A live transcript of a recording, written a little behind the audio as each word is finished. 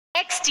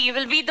XT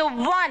will be the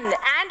one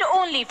and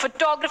only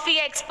photography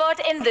expert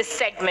in this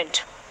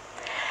segment.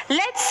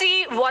 Let's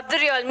see what the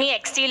Realme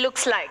XT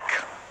looks like.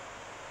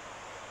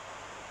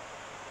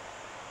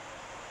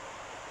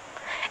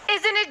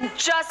 Isn't it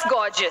just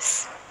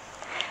gorgeous?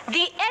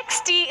 The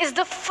XT is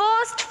the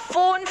first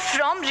phone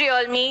from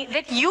Realme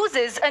that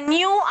uses a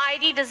new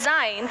ID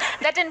design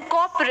that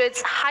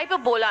incorporates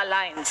hyperbola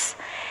lines.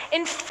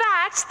 In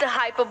fact, the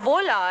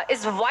hyperbola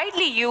is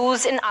widely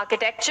used in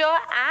architecture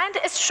and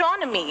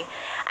astronomy,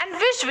 and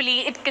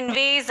visually it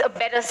conveys a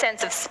better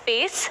sense of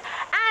space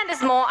and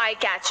is more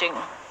eye-catching.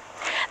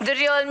 The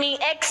Realme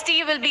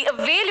XT will be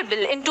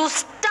available in two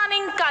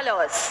stunning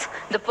colors,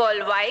 the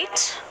pearl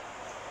white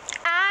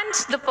and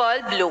the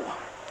pearl blue.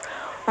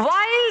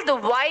 While the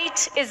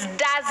white is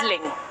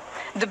dazzling,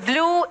 the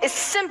blue is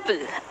simple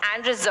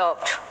and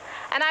reserved.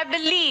 And I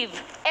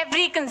believe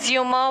every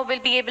consumer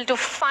will be able to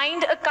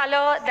find a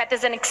color that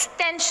is an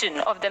extension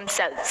of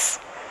themselves.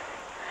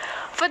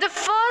 For the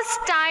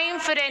first time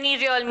for any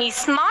Realme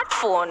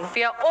smartphone,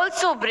 we are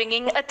also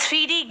bringing a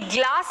 3D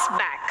glass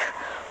back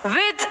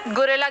with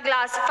Gorilla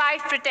Glass 5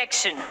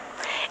 protection.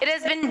 It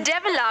has been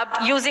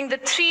developed using the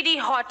 3D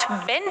hot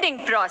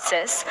bending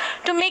process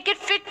to make it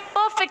fit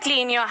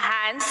perfectly in your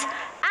hands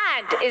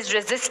and is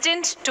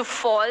resistant to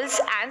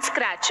falls and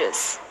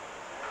scratches.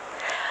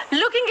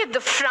 Looking at the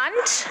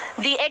front,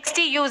 the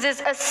XT uses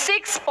a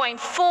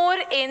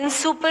 6.4-inch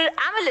Super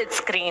AMOLED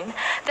screen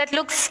that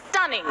looks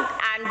stunning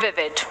and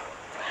vivid.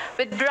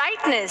 With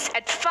brightness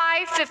at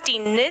 550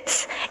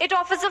 nits, it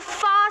offers a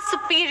far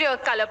superior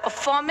color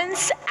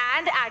performance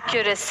and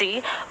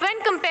accuracy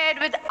when compared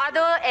with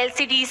other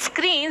LCD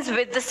screens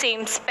with the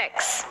same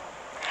specs.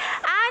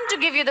 And to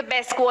give you the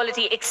best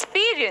quality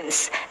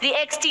experience, the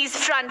XT's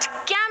front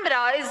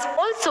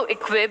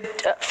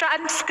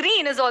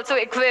screen is also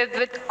equipped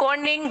with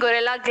Corning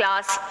Gorilla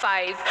Glass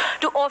 5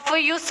 to offer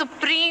you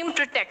supreme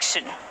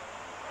protection.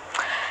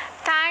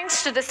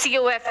 Thanks to the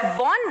COF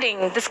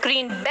bonding, the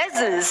screen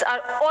bezels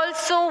are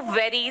also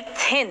very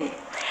thin,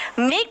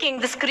 making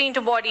the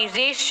screen-to-body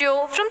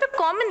ratio from the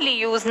commonly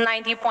used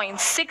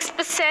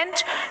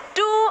 90.6%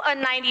 to a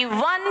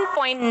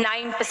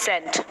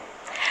 91.9%.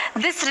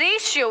 This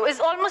ratio is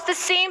almost the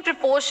same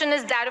proportion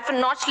as that of a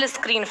notchless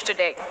screen of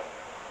today.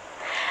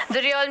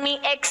 The Realme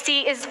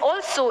XT is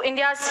also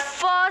India's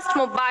first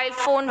mobile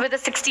phone with a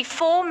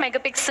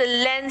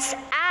 64-megapixel lens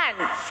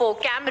and 4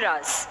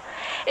 cameras.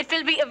 It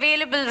will be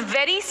available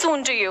very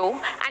soon to you,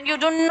 and you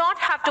do not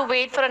have to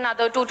wait for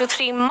another 2 to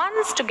 3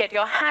 months to get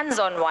your hands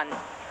on one.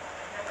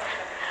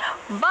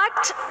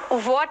 But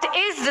what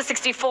is the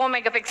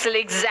 64-megapixel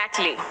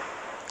exactly?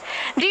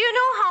 Do you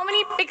know how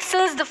many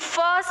pixels the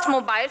first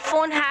mobile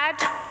phone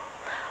had?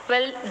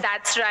 Well,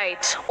 that's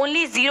right,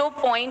 only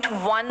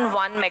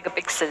 0.11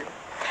 megapixel.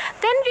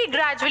 Then we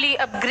gradually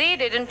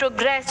upgraded and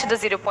progressed to the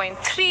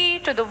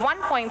 0.3, to the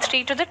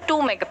 1.3, to the 2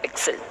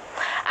 megapixel.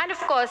 And of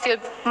course, you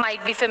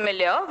might be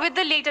familiar with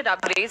the later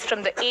upgrades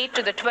from the 8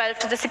 to the 12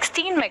 to the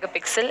 16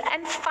 megapixel,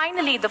 and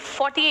finally the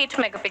 48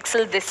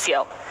 megapixel this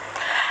year.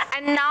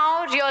 And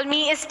now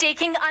Realme is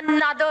taking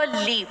another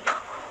leap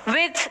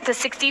with the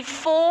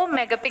 64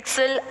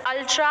 megapixel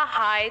ultra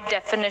high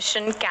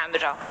definition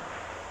camera.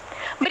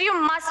 But you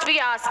must be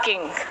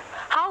asking,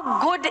 how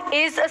good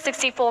is a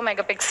 64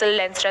 megapixel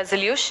lens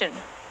resolution?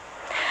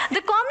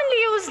 The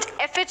commonly used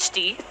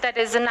FHD, that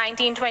is a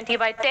 1920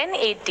 by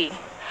 1080,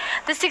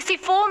 the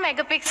 64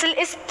 megapixel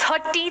is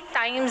 30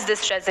 times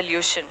this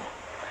resolution,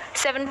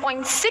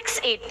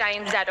 7.68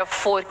 times that of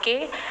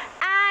 4K,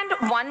 and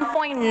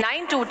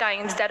 1.92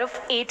 times that of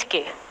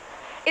 8K.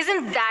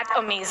 Isn't that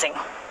amazing?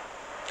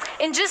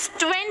 In just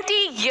 20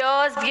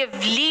 years, we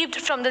have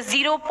leaped from the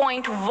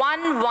 0.11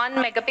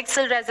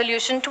 megapixel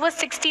resolution to a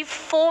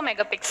 64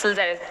 megapixel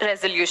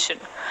resolution.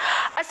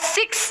 A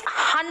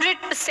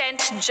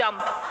 600%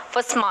 jump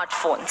for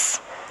smartphones.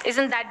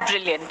 Isn't that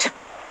brilliant?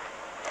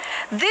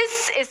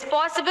 This is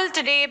possible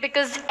today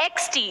because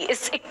XT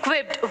is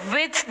equipped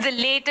with the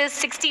latest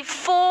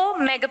 64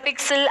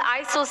 megapixel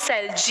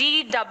ISOCELL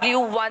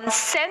GW1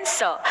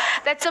 sensor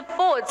that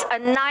supports a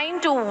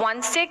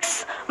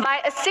 9216 by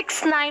a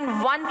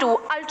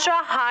 6912 ultra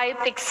high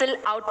pixel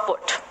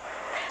output.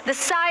 The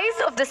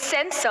size of the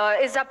sensor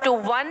is up to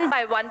 1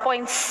 by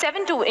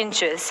 1.72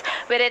 inches,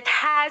 where it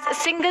has a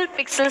single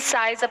pixel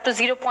size up to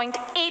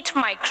 0.8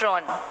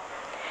 micron.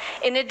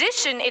 In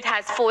addition, it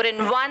has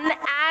 4-in-1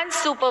 and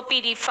Super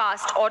PD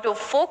fast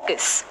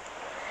autofocus.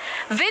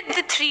 With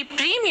the 3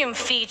 premium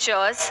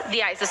features,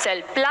 the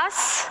ISOCELL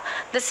Plus,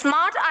 the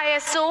Smart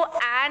ISO,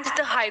 and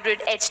the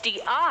Hybrid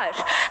HDR,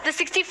 the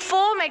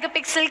 64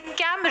 megapixel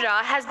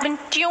camera has been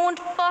tuned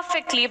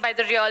perfectly by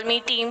the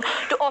Realme team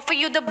to offer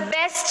you the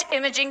best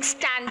imaging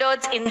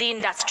standards in the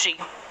industry.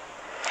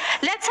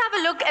 Let's have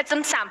a look at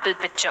some sample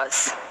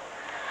pictures.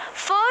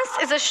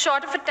 First is a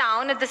shot of a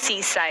town at the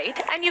seaside,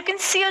 and you can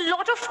see a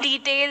lot of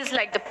details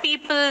like the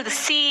people, the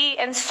sea,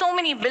 and so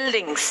many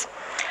buildings.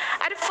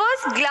 At a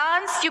first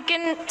glance, you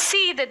can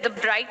see that the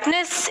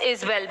brightness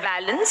is well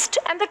balanced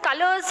and the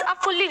colors are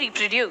fully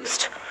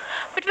reproduced.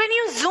 But when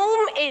you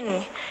zoom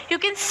in, you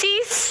can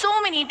see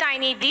so many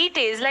tiny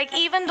details, like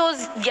even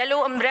those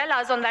yellow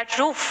umbrellas on that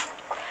roof.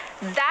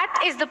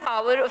 That is the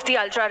power of the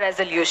ultra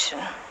resolution.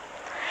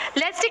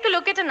 Let's take a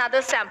look at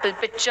another sample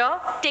picture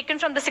taken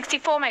from the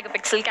 64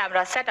 megapixel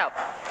camera setup.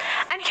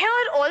 And here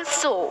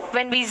also,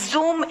 when we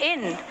zoom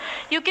in,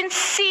 you can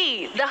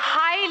see the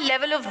high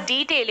level of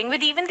detailing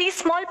with even these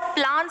small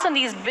plants on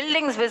these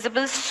buildings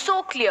visible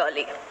so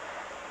clearly.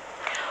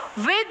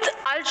 With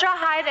ultra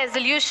high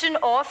resolution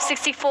of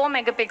 64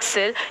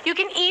 megapixel, you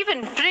can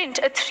even print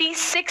a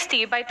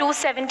 360 by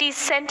 270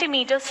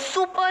 centimeter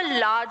super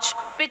large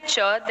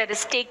picture that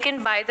is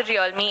taken by the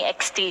Realme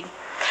XT.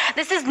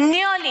 This is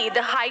nearly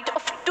the height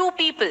of 2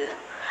 people,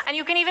 and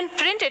you can even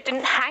print it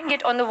and hang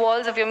it on the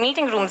walls of your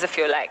meeting rooms if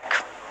you like.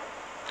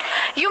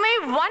 You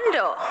may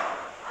wonder,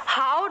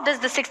 how does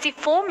the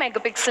 64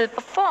 megapixel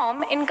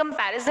perform in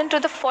comparison to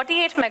the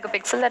 48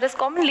 megapixel that is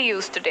commonly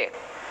used today?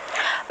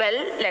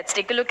 Well, let's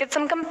take a look at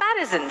some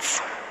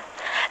comparisons.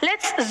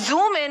 Let's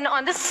zoom in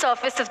on the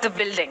surface of the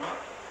building.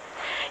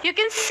 You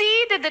can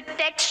see that the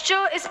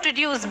texture is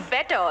produced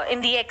better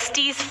in the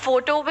XT's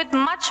photo with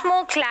much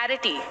more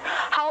clarity.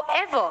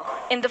 However,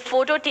 in the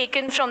photo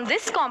taken from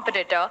this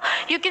competitor,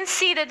 you can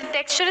see that the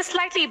texture is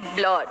slightly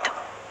blurred.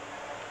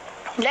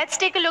 Let's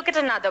take a look at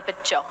another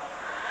picture.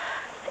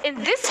 In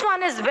this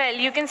one as well,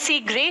 you can see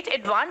great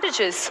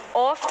advantages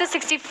of the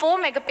 64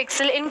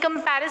 megapixel in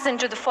comparison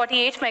to the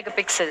 48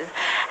 megapixel.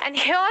 And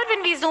here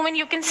when we zoom in,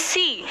 you can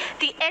see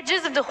the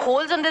edges of the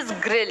holes on this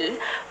grill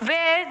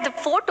where the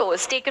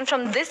photos taken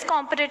from this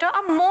competitor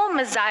are more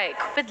mosaic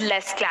with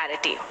less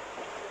clarity.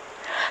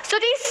 So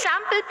these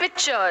sample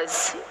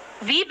pictures,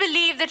 we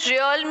believe that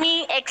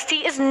Realme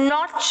XT is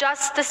not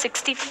just the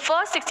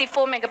 61st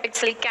 64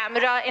 megapixel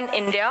camera in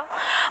India,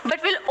 but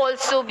will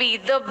also be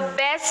the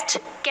best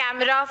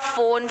camera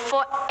phone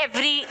for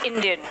every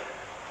Indian.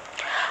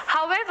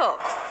 However,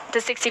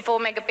 the 64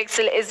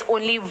 megapixel is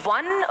only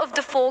one of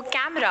the 4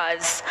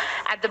 cameras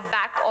at the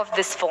back of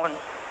this phone.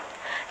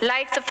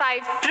 Like the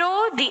 5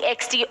 Pro, the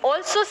XT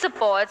also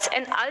supports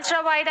an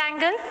ultra-wide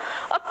angle,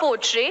 a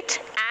portrait,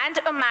 and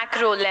a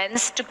macro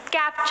lens to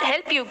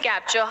help you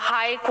capture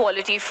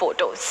high-quality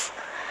photos.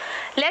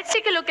 Let's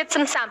take a look at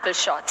some sample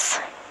shots.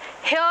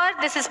 Here,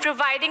 this is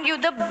providing you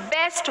the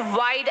best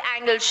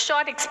wide-angle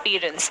shot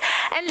experience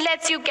and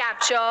lets you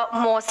capture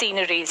more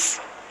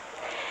sceneries.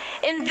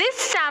 In this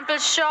sample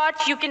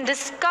shot, you can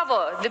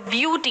discover the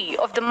beauty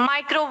of the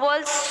micro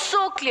world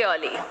so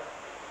clearly.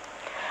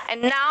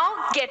 And now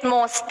get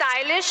more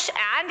stylish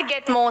and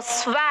get more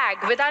swag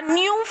with our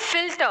new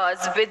filters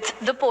with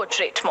the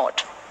portrait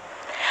mode.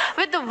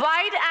 With the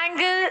wide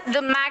angle,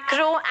 the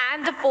macro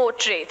and the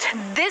portrait,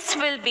 this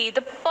will be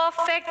the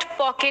perfect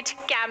pocket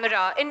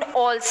camera in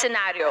all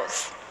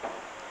scenarios.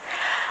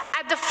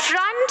 At the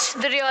front,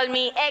 the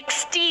Realme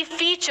XT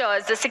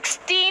features the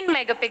 16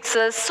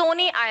 megapixel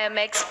Sony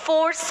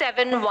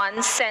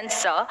IMX471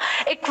 sensor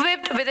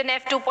equipped with an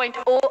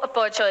f2.0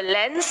 aperture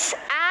lens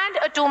and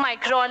a 2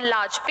 micron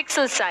large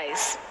pixel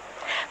size.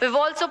 We've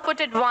also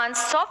put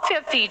advanced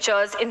software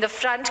features in the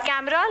front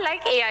camera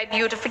like AI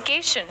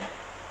beautification.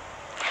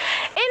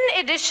 In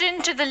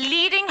addition to the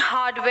leading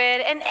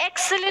hardware and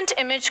excellent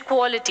image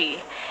quality,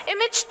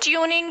 image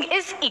tuning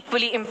is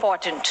equally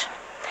important.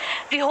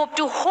 We hope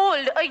to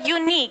hold a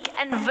unique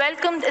and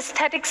welcomed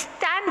aesthetic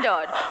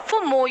standard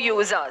for more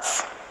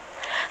users.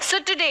 So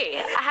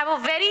today, I have a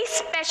very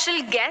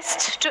special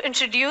guest to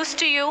introduce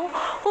to you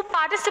who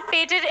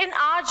participated in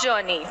our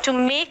journey to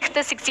make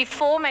the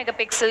 64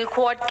 megapixel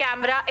quad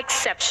camera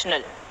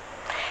exceptional.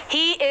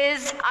 He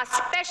is a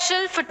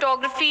special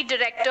photography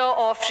director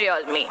of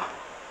Realme.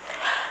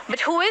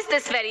 But who is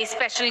this very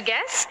special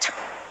guest?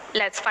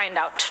 Let's find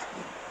out.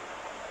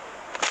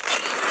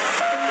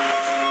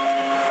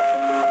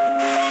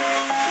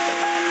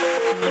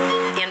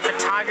 In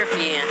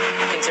photography,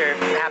 things are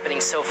happening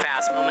so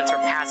fast, moments are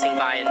passing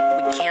by, and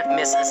we can't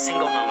miss a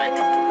single moment.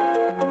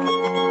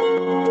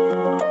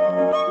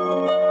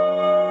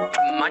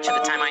 Much of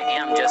the time I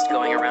am just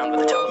going around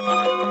with a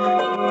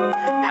telephone.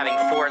 Having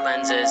 4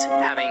 lenses,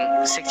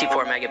 having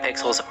 64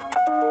 megapixels,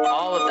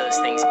 all of those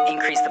things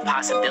increase the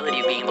possibility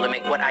of being able to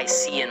make what I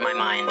see in my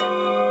mind.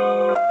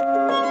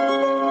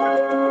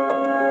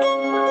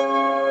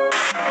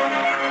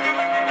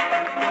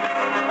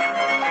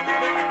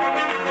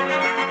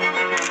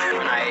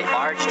 When I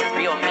enlarged a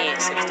Realme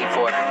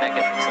 64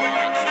 megapixel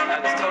image, I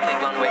was totally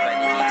blown away by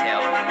the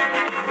detail.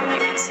 You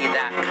can see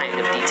that kind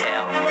of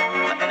detail,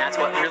 and that's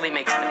what really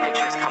makes the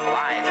pictures come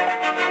alive.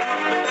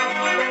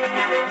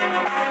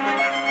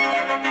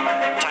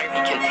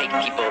 Photography can take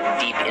people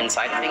deep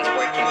inside of things,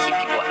 or it can keep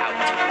people out.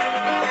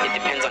 It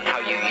depends on how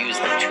you use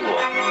the tool.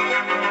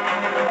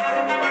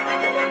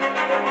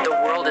 The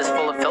world is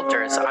full of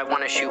filters. I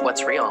want to shoot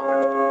what's real.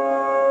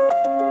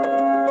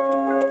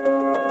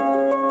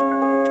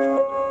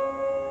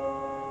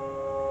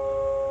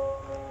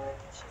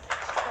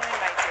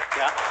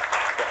 Yeah.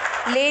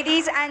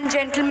 Ladies and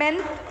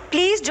gentlemen,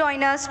 please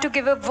join us to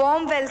give a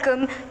warm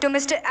welcome to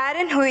Mr.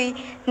 Aaron Hui,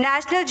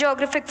 National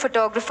Geographic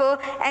Photographer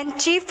and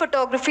Chief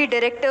Photography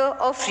Director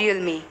of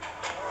Realme.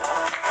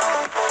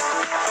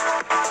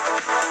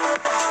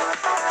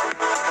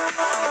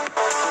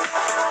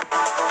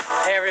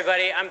 Hey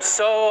everybody, I'm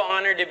so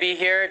honored to be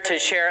here to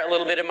share a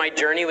little bit of my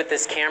journey with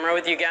this camera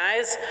with you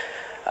guys.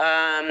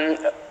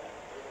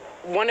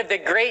 One of the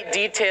great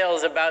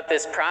details about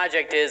this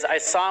project is I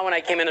saw when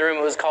I came in the room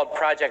it was called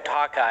Project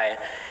Hawkeye.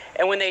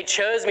 And when they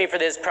chose me for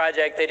this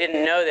project, they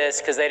didn't know this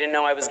because they didn't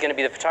know I was going to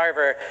be the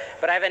photographer,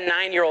 but I have a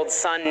 9-year-old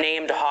son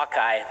named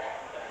Hawkeye.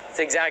 It's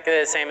exactly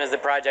the same as the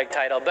project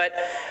title. But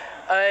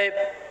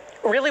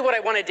really what I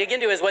want to dig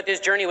into is what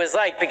this journey was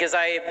like, because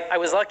I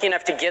was lucky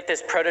enough to get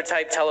this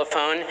prototype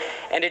telephone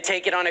and to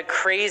take it on a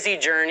crazy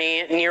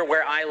journey near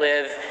where I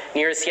live,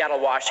 near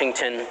Seattle,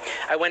 Washington.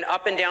 I went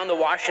up and down the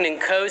Washington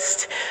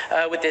coast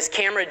with this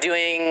camera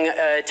doing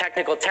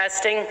technical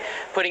testing,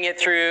 putting it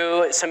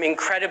through some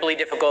incredibly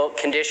difficult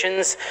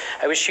conditions.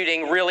 I was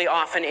shooting really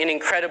often in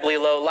incredibly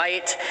low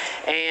light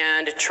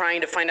and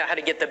trying to find out how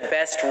to get the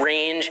best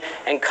range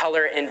and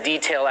color and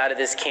detail out of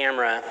this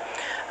camera.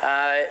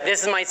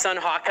 This is my son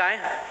Hawkeye,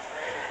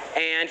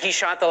 and he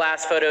shot the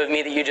last photo of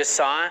me that you just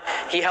saw.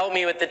 He helped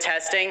me with the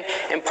testing,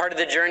 and part of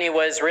the journey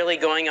was really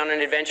going on an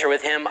adventure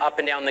with him up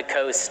and down the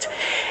coast.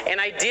 And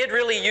I did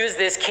really use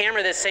this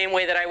camera the same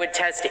way that I would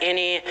test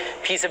any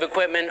piece of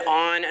equipment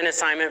on an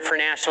assignment for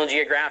National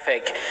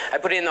Geographic. I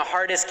put it in the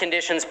hardest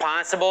conditions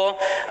possible.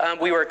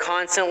 We were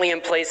constantly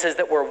in places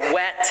that were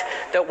wet,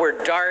 that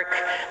were dark,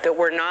 that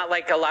were not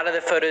like a lot of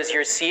the photos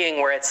you're seeing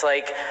where it's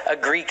like a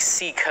Greek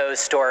sea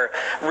coast or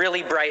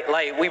really bright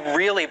light. We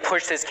really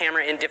pushed this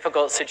camera in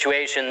difficult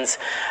situations.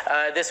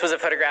 This was a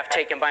photograph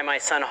taken by my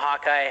son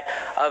Hawkeye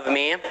of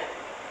me.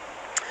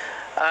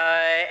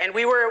 And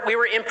we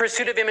were in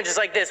pursuit of images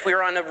like this. We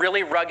were on a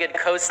really rugged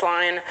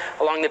coastline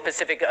along the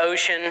Pacific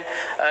Ocean,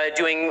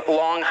 doing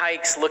long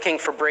hikes, looking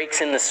for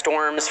breaks in the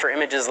storms for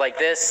images like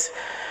this.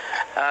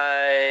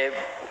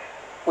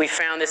 We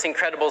found this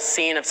incredible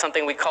scene of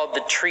something we called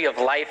the Tree of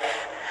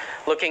Life,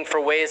 looking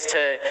for ways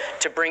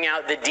to bring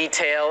out the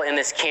detail in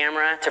this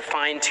camera, to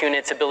fine-tune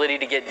its ability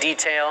to get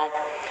detail.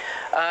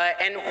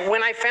 And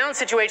when I found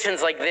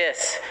situations like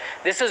this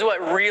is what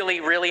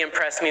really, really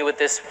impressed me with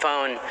this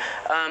phone.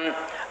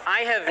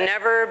 I have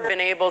never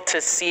been able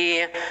to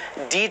see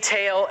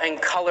detail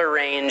and color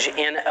range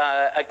in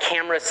a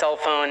camera cell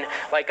phone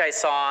like I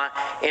saw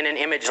in an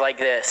image like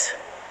this.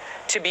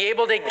 To be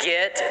able to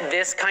get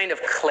this kind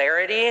of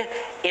clarity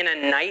in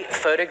a night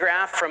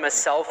photograph from a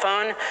cell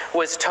phone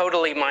was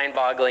totally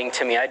mind-boggling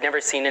to me. I'd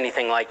never seen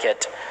anything like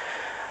it.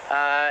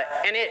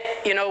 And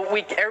it, you know,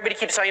 everybody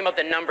keeps talking about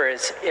the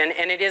numbers,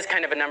 and it is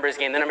kind of a numbers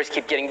game. The numbers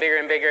keep getting bigger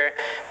and bigger.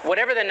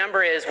 Whatever the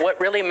number is, what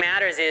really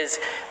matters is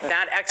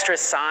that extra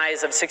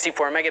size of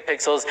 64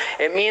 megapixels.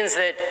 It means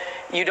that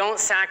you don't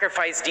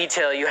sacrifice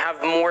detail. You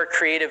have more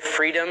creative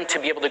freedom to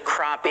be able to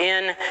crop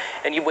in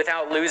and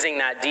without losing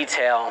that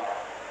detail.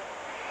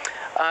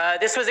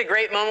 This was a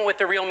great moment with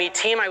the Realme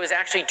team. I was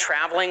actually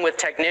traveling with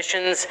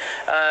technicians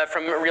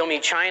from Realme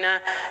China,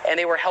 and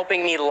they were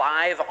helping me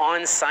live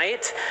on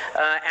site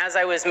as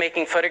I was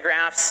making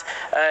photographs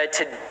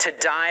to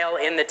dial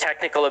in the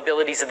technical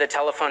abilities of the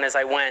telephone as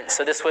I went.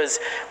 So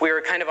we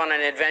were kind of on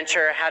an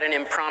adventure, had an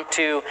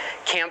impromptu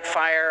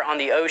campfire on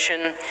the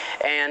ocean,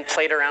 and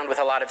played around with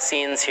a lot of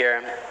scenes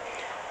here.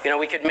 You know,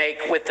 we could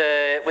make, with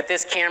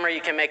this camera,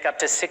 you can make up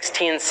to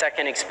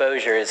 16-second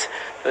exposures.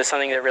 It was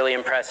something that really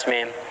impressed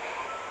me.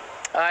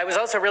 I was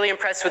also really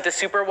impressed with the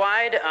super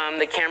wide,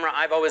 the camera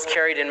I've always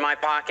carried in my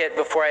pocket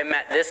before I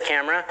met this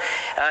camera.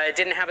 It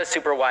didn't have a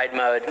super wide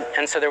mode,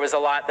 and so there was a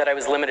lot that I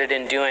was limited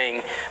in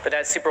doing, but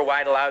that super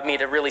wide allowed me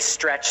to really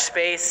stretch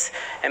space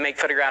and make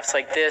photographs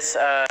like this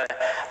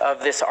of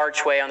this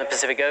archway on the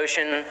Pacific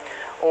Ocean.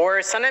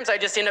 Or sometimes I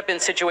just end up in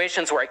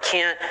situations where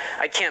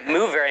I can't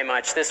move very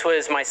much. This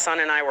was my son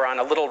and I were on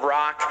a little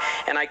rock,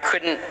 and I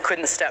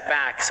couldn't step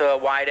back, so a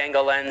wide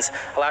angle lens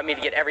allowed me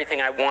to get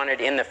everything I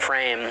wanted in the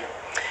frame.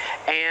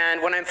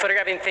 And when I'm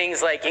photographing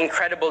things like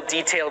incredible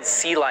detailed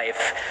sea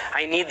life,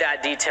 I need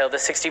that detail. The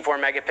 64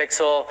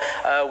 megapixel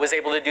was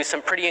able to do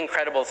some pretty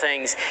incredible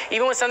things.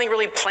 Even with something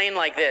really plain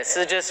like this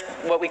is just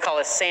what we call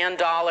a sand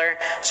dollar.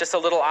 It's just a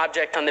little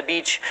object on the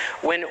beach.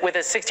 With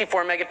a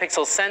 64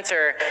 megapixel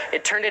sensor,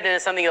 it turned it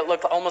into something that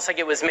looked almost like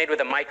it was made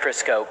with a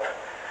microscope.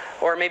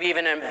 Or maybe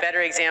even a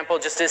better example,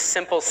 just this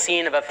simple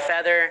scene of a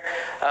feather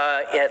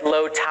at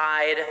low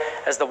tide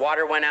as the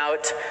water went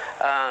out.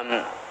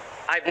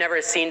 I've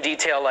never seen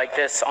detail like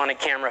this on a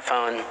camera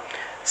phone.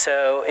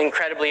 So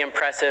incredibly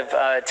impressive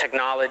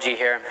technology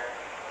here.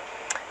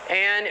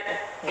 And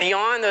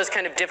beyond those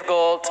kind of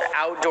difficult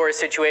outdoor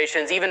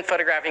situations, even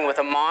photographing with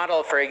a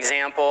model, for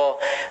example,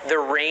 the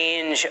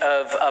range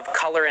of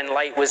color and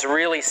light was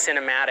really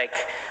cinematic.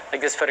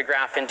 Like this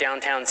photograph in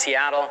downtown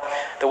Seattle,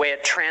 the way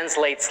it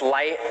translates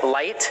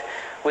light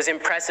was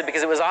impressive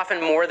because it was often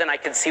more than I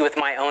could see with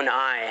my own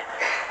eye.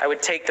 I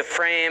would take the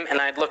frame and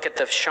I'd look at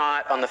the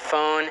shot on the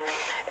phone,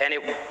 and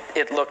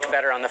it looked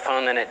better on the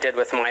phone than it did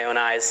with my own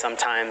eyes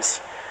sometimes.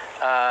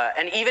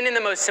 And even in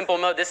the most simple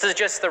mode, this is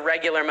just the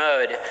regular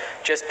mode,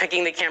 just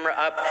picking the camera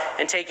up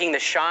and taking the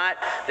shot,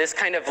 this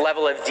kind of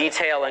level of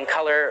detail and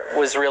color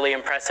was really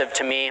impressive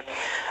to me.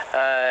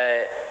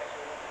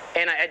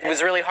 And it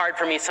was really hard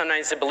for me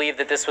sometimes to believe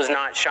that this was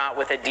not shot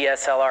with a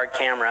DSLR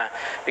camera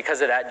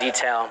because of that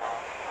detail.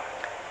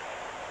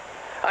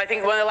 I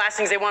think one of the last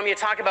things they wanted me to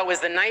talk about was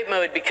the night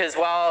mode, because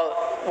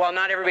while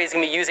not everybody's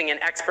going to be using an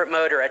expert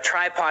mode or a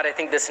tripod, I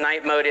think this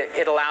night mode,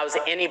 it allows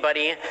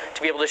anybody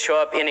to be able to show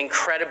up in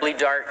incredibly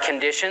dark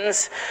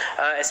conditions,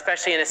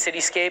 especially in a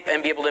cityscape,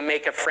 and be able to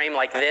make a frame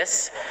like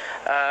this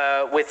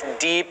with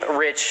deep,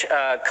 rich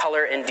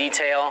color and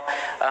detail.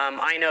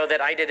 I know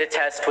that I did a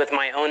test with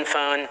my own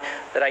phone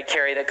that I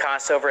carry that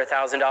costs over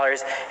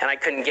 $1,000, and I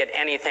couldn't get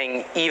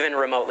anything even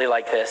remotely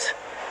like this.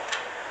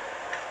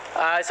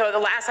 So the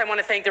last, I want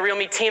to thank the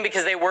Realme team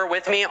because they were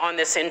with me on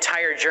this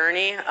entire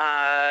journey.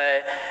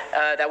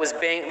 That was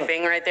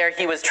Bing right there.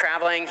 He was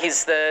traveling.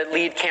 He's the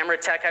lead camera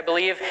tech, I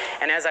believe.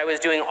 And as I was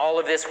doing all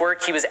of this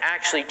work, he was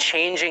actually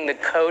changing the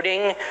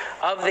coding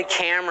of the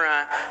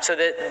camera so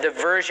that the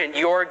version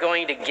you're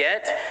going to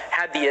get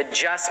had the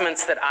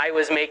adjustments that I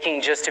was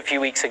making just a few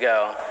weeks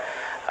ago.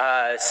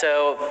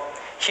 So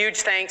huge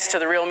thanks to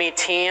the Realme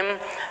team,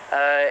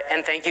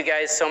 and thank you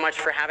guys so much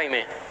for having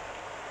me.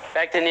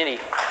 Back to Nidhi.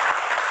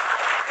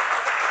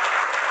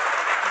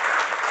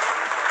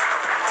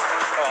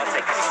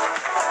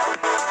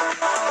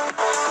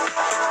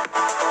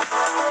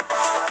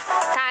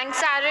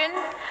 Thanks, Aaron.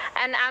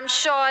 And I'm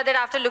sure that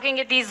after looking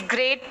at these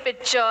great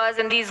pictures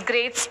and these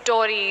great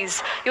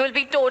stories, you will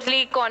be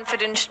totally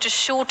confident to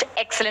shoot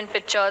excellent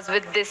pictures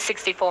with this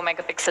 64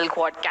 megapixel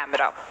quad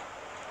camera.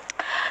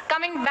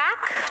 Coming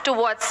back to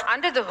what's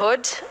under the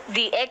hood,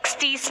 the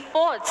XT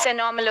sports an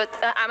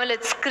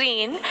AMOLED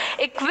screen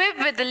equipped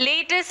with the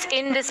latest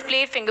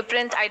in-display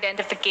fingerprint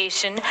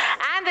identification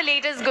and the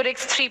latest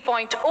Goodix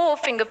 3.0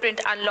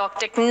 fingerprint unlock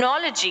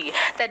technology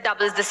that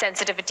doubles the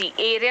sensitivity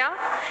area,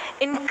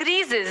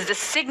 increases the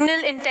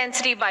signal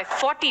intensity by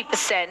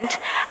 40%,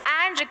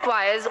 and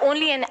requires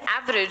only an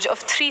average of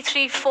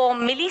 334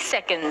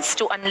 milliseconds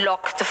to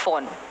unlock the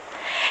phone.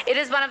 It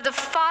is one of the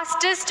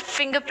fastest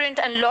fingerprint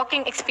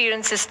unlocking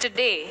experiences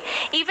today,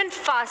 even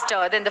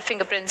faster than the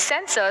fingerprint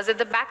sensors at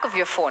the back of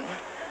your phone.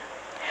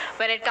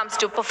 When it comes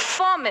to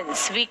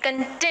performance, we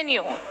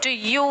continue to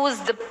use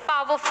the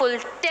powerful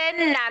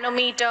 10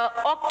 nanometer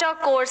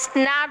octa-core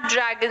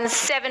Snapdragon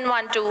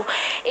 712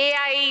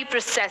 AIE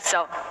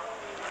processor.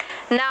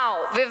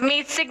 Now, we've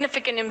made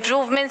significant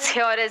improvements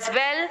here as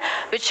well,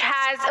 which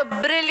has a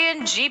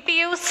brilliant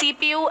GPU,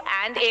 CPU,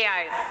 and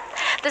AI.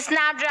 The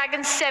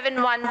Snapdragon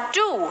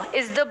 712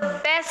 is the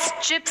best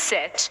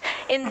chipset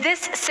in this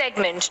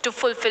segment to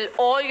fulfill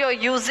all your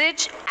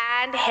usage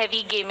and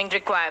heavy gaming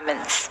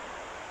requirements.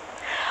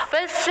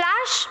 Well,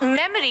 flash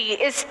memory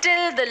is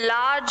still the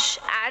large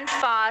and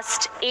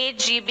fast 8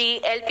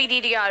 GB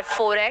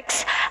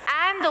LPDDR4X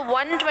and the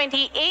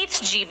 128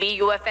 GB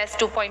UFS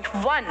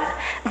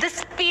 2.1, the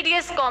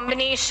speediest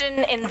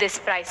combination in this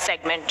price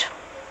segment.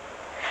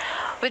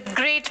 With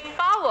great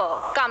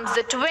power comes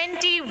the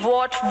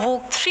 20-watt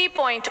VOOC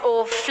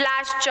 3.0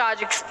 flash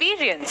charge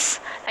experience.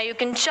 Now you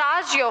can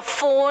charge your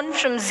phone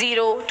from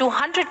 0 to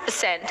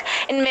 100%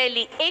 in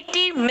merely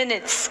 80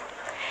 minutes.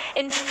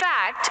 In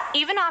fact,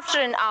 even after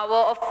an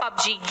hour of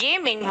PUBG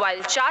gaming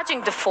while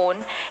charging the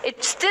phone,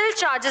 it still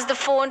charges the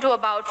phone to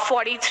about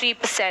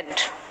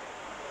 43%.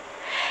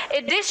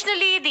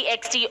 Additionally, the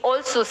XT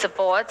also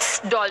supports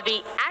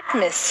Dolby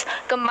Atmos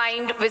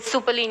combined with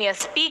superlinear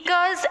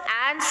speakers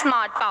and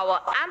smart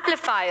power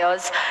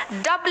amplifiers,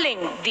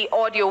 doubling the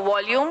audio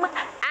volume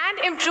and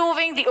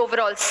improving the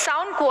overall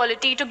sound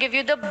quality to give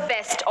you the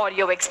best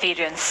audio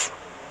experience.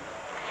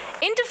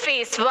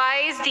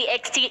 Interface-wise, the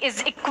XT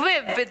is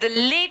equipped with the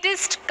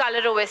latest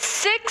ColorOS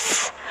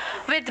 6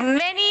 with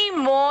many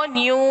more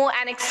new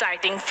and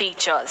exciting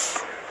features.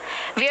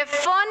 We have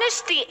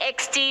furnished the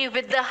XT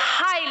with the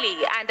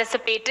highly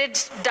anticipated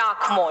dark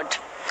mode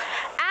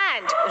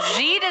and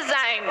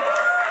redesigned.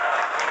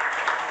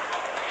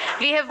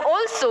 We have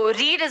also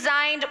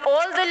redesigned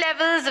all the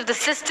levels of the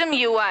system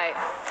UI.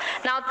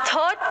 Now,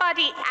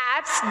 third-party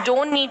apps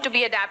don't need to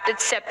be adapted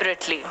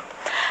separately.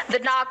 The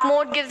dark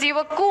mode gives you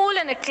a cool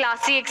and a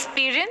classy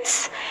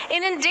experience,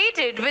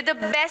 inundated with the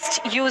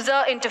best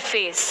user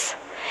interface.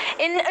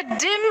 In a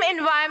dim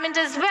environment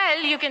as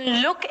well, you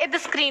can look at the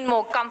screen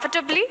more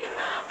comfortably,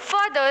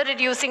 further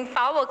reducing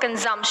power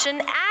consumption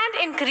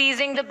and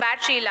increasing the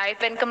battery life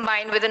when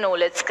combined with an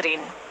OLED screen.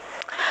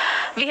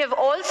 We have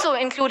also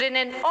included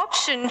an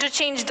option to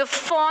change the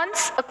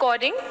fonts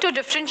according to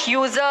different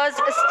users'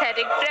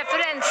 aesthetic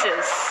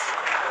preferences.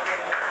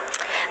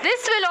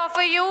 This will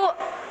offer you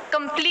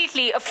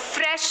completely a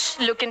fresh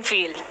look and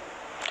feel.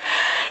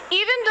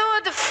 Even though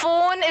the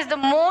phone is the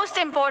most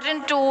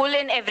important tool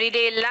in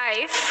everyday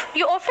life,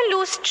 you often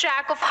lose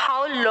track of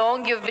how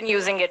long you've been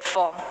using it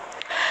for.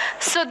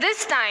 So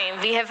this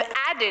time we have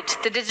added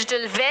the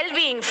digital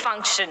well-being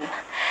function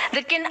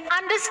that can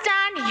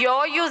understand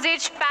your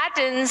usage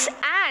patterns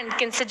and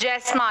can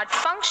suggest smart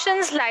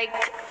functions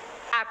like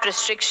app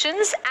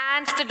restrictions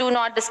and the do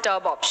not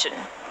disturb option.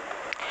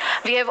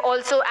 We have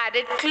also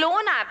added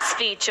clone apps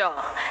feature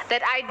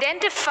that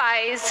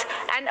identifies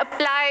and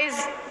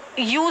applies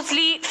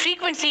usually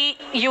frequently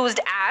used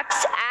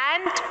apps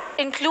and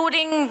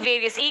including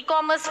various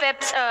e-commerce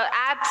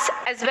apps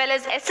as well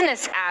as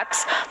SNS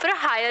apps for a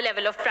higher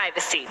level of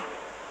privacy.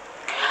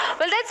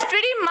 Well, that's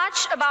pretty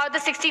much about the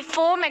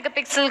 64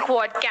 megapixel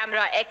quad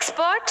camera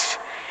expert.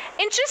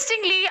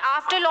 Interestingly,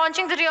 after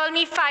launching the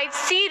Realme 5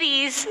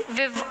 series,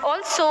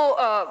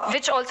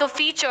 which also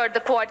featured the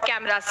quad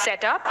camera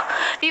setup,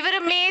 we were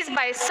amazed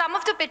by some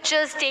of the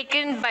pictures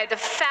taken by the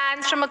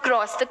fans from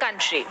across the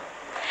country.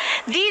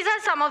 These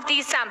are some of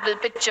these sample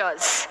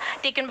pictures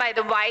taken by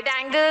the wide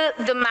angle,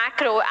 the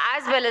macro,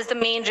 as well as the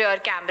main rear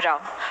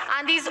camera.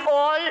 And these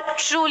all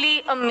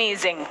truly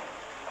amazing.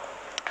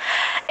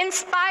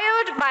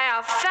 Inspired by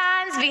our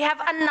fans, we have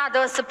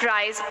another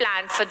surprise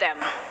planned for them.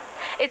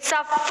 It's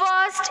our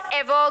first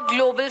ever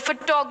global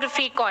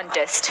photography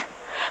contest.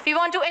 We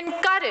want to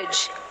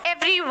encourage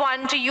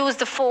everyone to use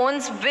the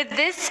phones with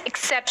this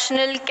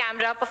exceptional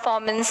camera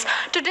performance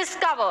to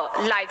discover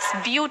life's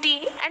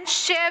beauty and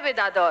share with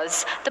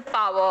others the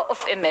power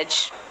of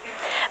image.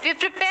 We've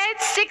prepared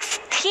 6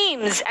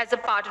 themes as a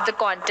part of the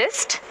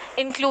contest,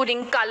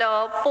 including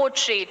color,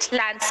 portrait,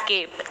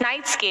 landscape,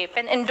 nightscape,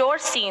 and indoor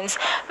scenes,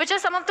 which are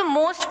some of the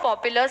most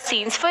popular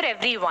scenes for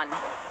everyone.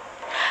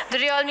 The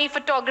Realme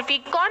photography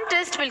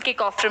contest will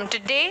kick off from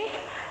today,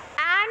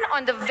 and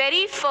on the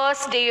very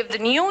first day of the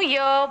new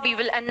year, we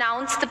will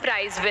announce the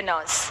prize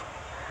winners.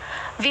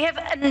 We have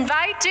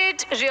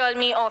invited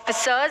Realme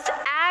officers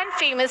and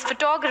famous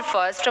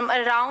photographers from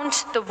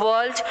around the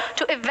world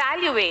to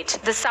evaluate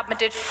the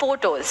submitted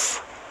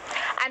photos.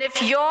 And if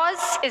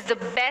yours is the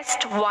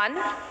best one,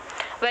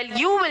 well,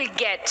 you will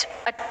get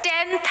a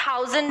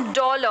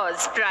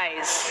 $10,000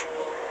 prize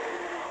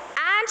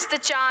and the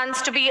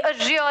chance to be a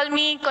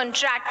Realme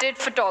contracted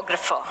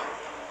photographer.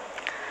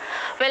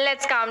 Well,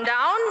 let's calm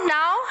down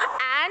now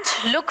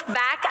and look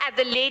back at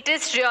the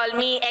latest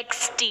Realme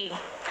XT.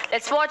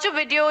 Let's watch a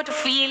video to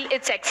feel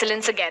its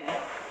excellence again.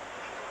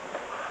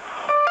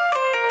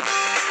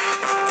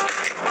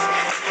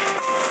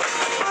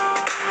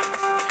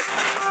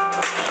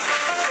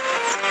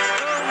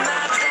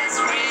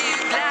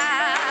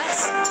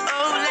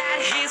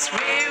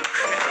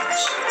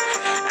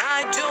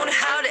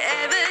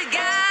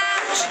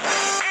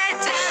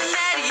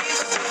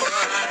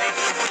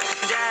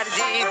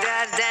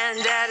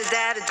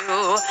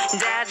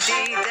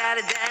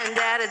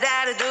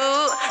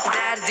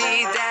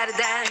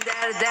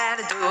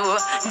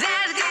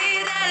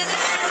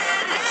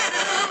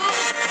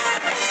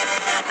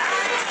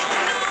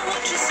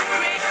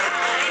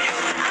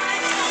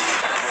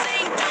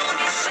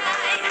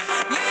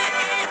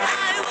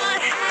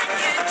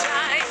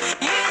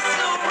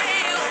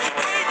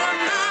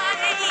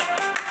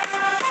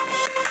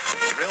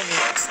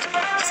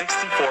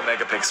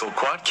 Megapixel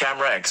quad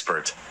camera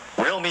expert.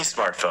 Realme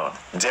smartphone.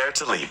 Dare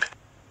to leap.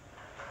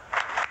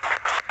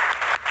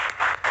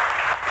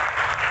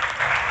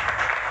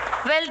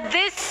 Well,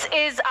 this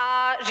is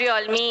our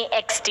Realme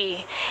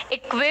XT,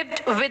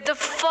 equipped with the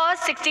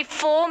first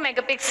 64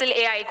 megapixel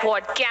AI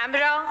quad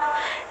camera,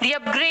 the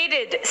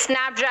upgraded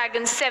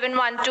Snapdragon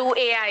 712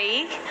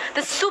 AIE,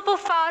 the super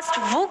fast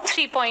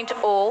VOOC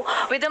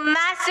 3.0 with a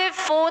massive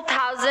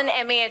 4000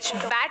 mAh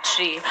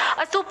battery,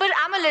 a super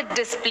AMOLED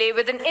display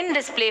with an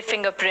in-display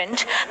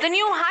fingerprint, the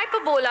new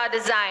Hyperbola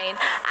design,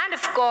 and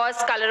of course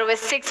ColorOS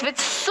 6 with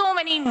so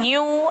many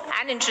new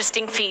and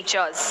interesting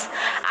features.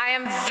 I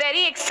am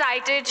very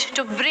excited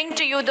to bring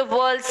to you the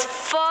world's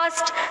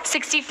first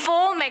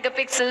 64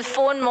 megapixel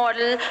phone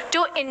model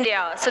to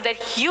India so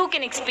that you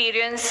can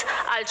experience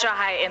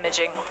ultra-high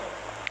imaging.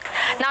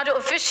 Now, to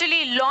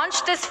officially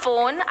launch this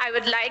phone, I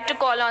would like to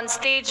call on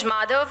stage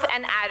Madhav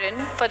and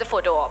Aaron for the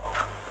photo op.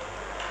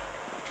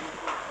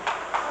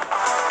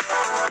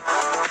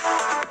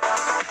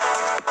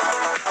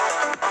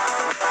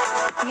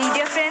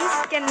 Media friends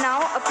can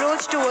now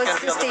approach towards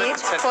the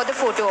stage for the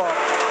photo op.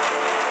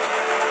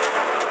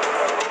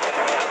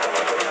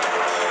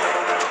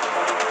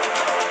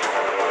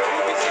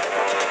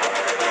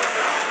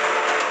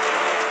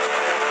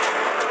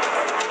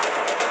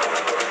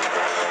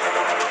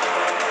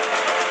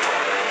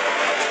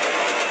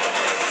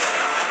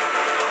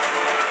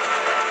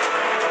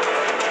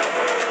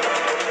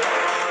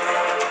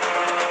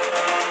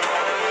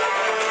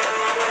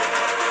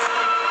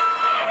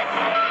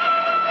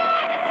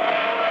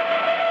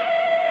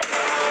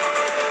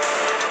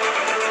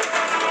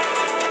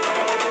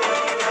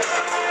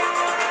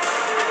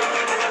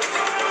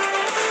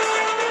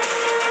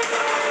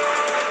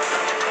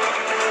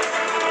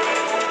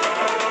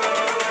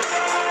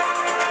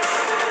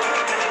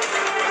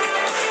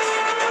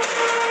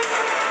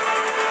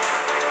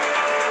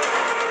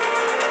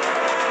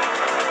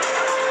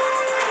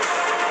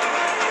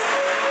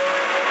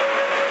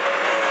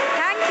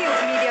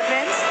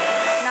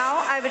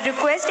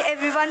 request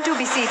everyone to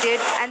be seated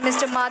and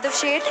Mr. Madhav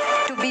Sheth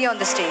to be on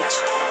the stage.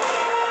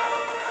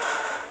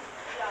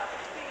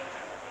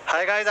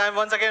 Hi guys, I'm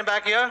once again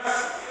back here.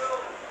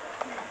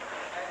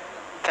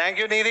 Thank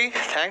you, Neely.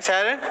 Thanks,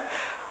 Aaron.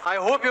 I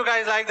hope you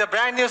guys like the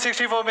brand new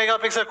 64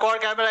 megapixel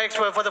quad camera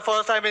expert for the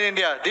first time in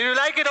India. Did you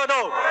like it or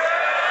no?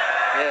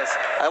 Yes.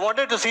 I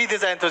wanted to see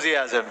this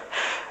enthusiasm.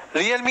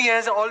 Realme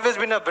has always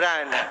been a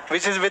brand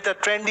which is with the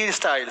trendy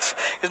styles.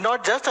 It's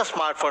not just a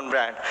smartphone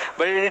brand,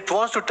 but it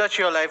wants to touch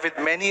your life with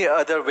many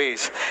other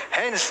ways.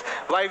 Hence,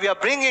 why we are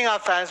bringing our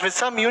fans with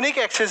some unique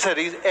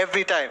accessories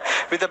every time,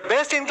 with the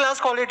best-in-class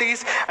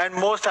qualities and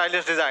more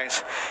stylish designs,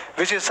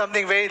 which is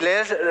something very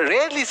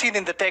rarely seen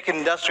in the tech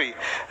industry.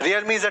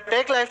 Realme is a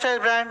tech lifestyle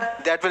brand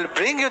that will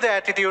bring you the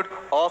attitude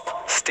of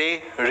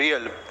stay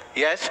real.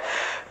 Yes,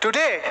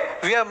 today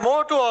we have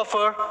more to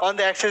offer on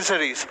the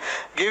accessories,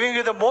 giving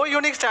you the more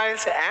unique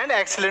styles and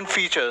excellent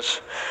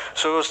features.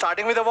 So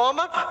starting with the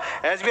warm-up,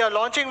 as we are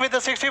launching with the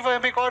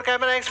 64MP quad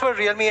camera expert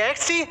Realme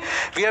XT,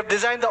 we have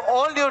designed the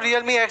all-new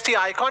Realme XT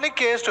iconic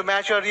case to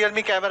match your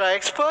Realme camera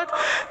expert.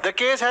 The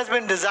case has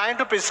been designed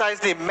to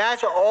precisely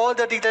match all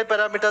the detailed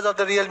parameters of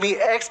the Realme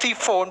XT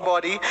phone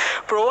body,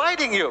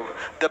 providing you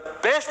the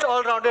best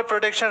all-rounded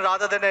protection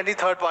rather than any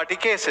third-party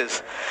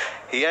cases.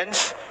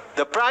 Hence,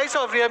 the price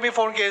of Realme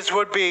phone case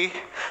would be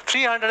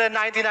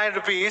 399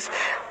 rupees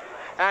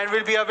and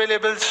will be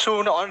available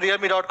soon on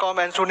realme.com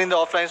and soon in the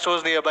offline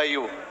stores nearby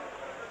you.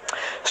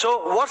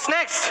 So what's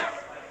next?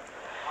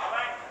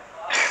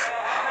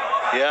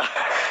 Yeah.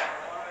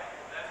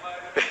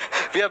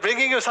 We are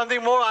bringing you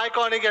something more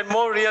iconic and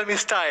more Realme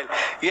style.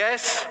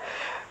 Yes,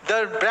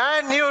 the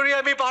brand new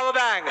Realme power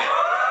bank.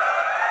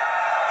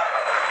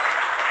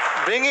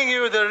 Bringing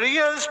you the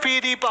real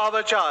speedy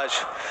power charge.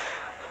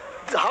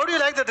 How do you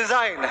like the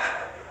design?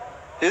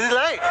 Is it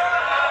like?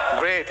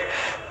 Great.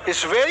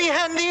 It's very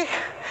handy,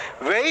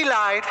 very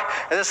light,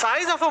 the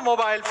size of a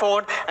mobile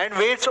phone, and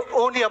weighs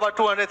only about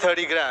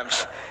 230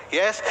 grams.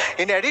 Yes,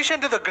 in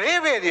addition to the gray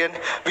variant,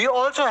 we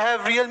also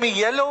have Realme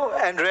yellow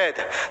and red,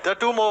 the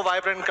two more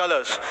vibrant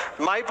colors.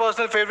 My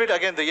personal favorite,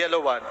 again, the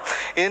yellow one.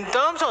 In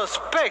terms of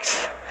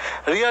specs,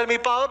 Realme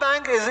power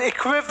bank is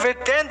equipped with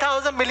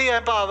 10,000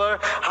 milliamp hour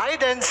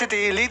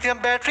high-density lithium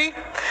battery,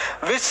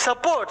 which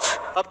supports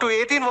up to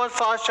 18 watt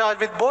fast charge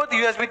with both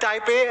USB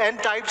Type A and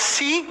Type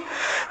C.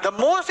 The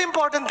most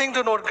important thing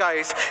to note,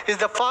 guys, is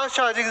the fast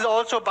charging is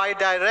also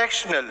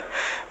bi-directional,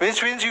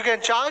 which means you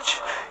can charge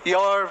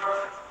your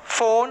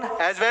phone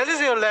as well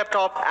as your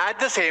laptop at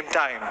the same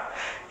time.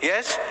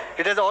 Yes,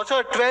 it has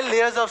also 12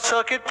 layers of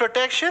circuit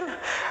protection,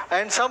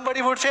 and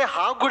somebody would say,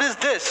 how good is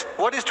this?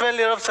 What is 12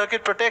 layers of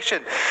circuit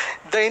protection?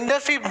 The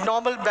industry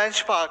normal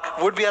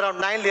benchmark would be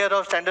around 9 layers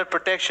of standard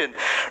protection.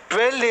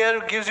 12 layer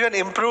gives you an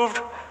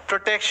improved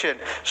protection.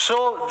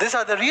 So these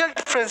are the real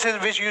differences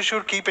which you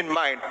should keep in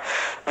mind.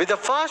 With the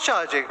fast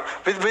charging,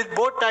 with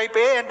both Type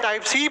A and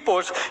Type C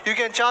ports, you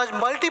can charge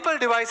multiple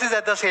devices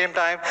at the same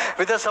time.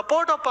 With the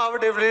support of power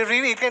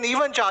delivery, it can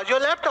even charge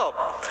your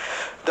laptop.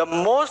 The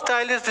most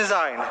stylish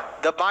design,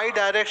 the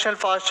bi-directional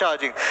fast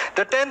charging,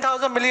 the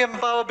 10,000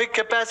 milliamp hour big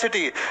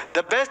capacity,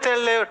 the best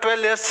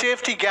 12-layer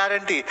safety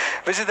guarantee,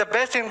 which is the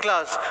best in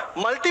class,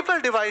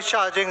 multiple device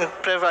charging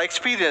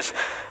experience.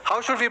 How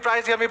should we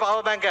price Realme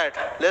power bank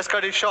at? Let's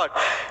cut it short.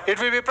 It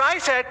will be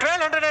priced at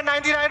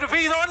 1,299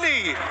 rupees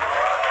only.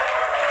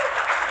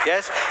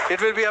 Yes, it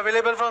will be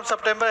available from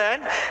September,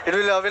 and it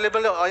will be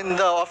available in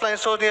the offline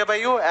store nearby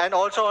you and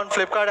also on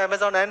Flipkart,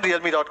 Amazon and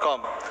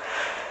realme.com.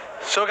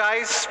 So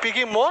guys,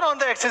 speaking more on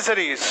the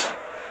accessories,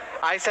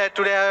 I said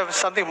today I have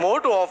something more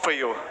to offer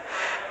you.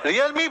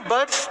 Realme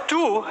Buds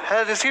 2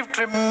 has received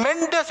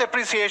tremendous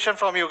appreciation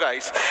from you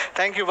guys.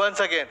 Thank you once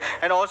again,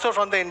 and also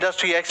from the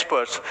industry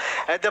experts.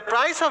 At the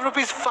price of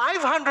rupees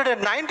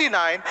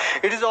 599,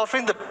 it is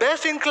offering the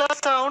best-in-class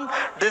sound,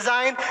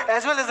 design,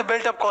 as well as the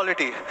built-up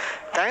quality.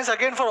 Thanks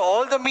again for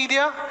all the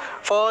media,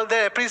 for all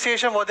the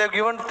appreciation what they've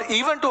given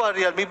even to our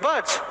Realme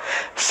Buds.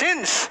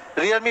 Since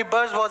Realme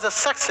Buds was a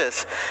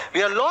success,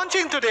 we are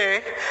launching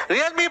today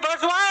Realme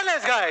Buds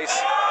Wireless, guys.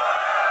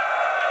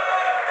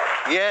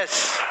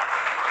 Yes.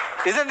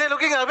 Isn't they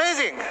looking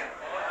amazing?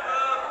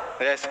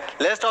 Yes.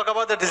 Let's talk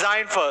about the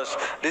design first.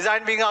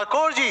 Design being our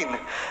core gene.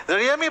 The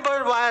Realme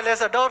Buds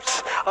Wireless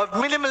adopts a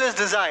minimalist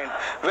design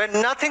where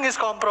nothing is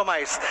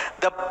compromised.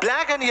 The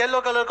black and yellow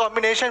color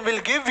combination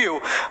will give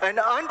you an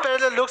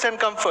unparalleled looks and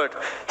comfort.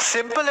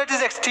 Simple at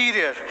its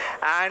exterior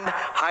and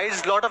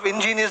hides a lot of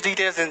ingenious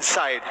details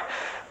inside.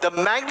 The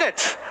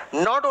magnet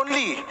not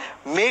only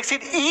makes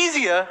it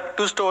easier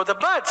to store the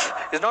buds,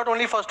 it's not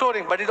only for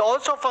storing, but it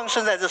also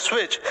functions as a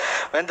switch.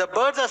 When the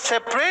buds are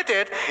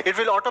separated, it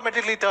will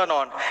automatically turn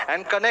on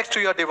and connects to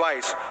your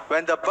device.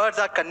 When the buds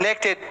are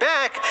connected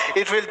back,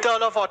 it will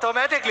turn off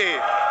automatically.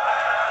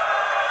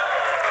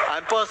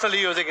 I'm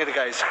personally using it,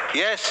 guys.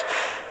 Yes.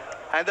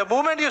 And the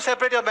moment you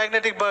separate your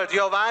magnetic buds,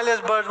 your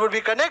wireless buds will be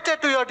connected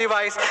to your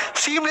device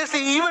seamlessly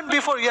even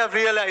before you have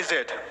realized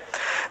it.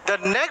 The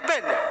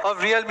neckband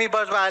of Realme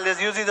Buds Wireless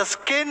uses a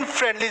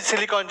skin-friendly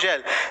silicone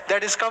gel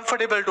that is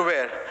comfortable to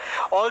wear.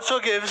 Also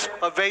gives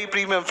a very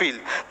premium feel.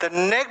 The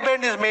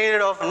neckband is made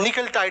of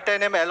nickel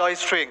titanium alloy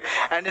string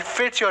and it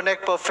fits your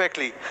neck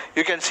perfectly.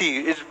 You can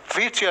see it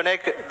fits your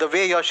neck the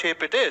way your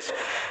shape it is.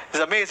 It's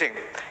amazing.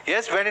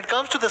 Yes, when it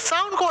comes to the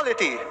sound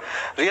quality,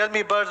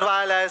 Realme Buds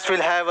Wireless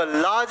will have a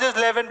largest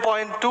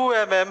 11.2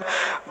 mm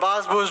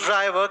bass boost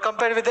driver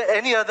compared with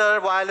any other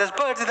wireless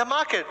buds in the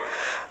market.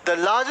 The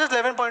largest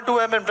 11.2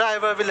 mm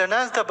driver will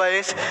enhance the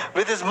bass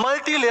with its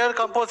multi-layer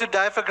composite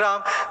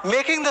diaphragm,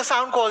 making the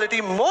sound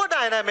quality more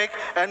dynamic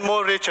and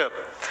more richer.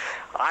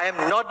 I am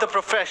not the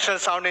professional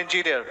sound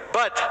engineer,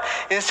 but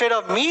instead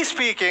of me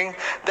speaking,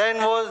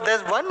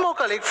 there's one more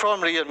colleague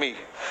from Realme,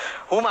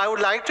 whom I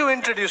would like to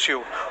introduce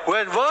you, who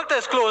has worked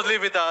as closely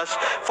with us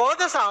for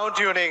the sound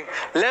tuning.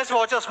 Let's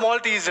watch a small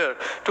teaser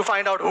to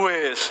find out who he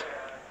is.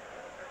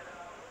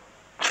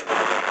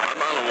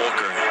 I'm Alan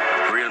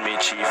Walker, Realme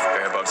Chief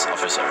Airbuds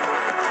Officer.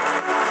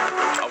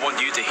 I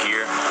want you to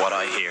hear what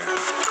I hear.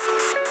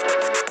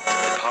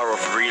 The power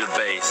of real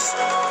bass,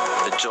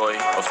 the joy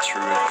of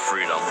true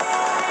freedom.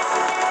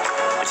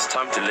 It's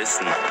time to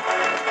listen.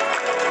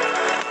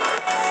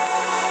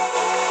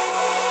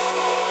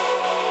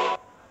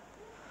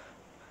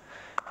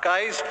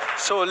 Guys,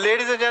 so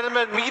ladies and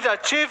gentlemen, meet our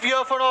Chief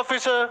Earphone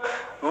Officer,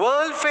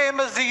 world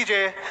famous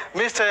DJ,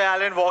 Mr.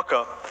 Alan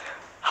Walker.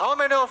 How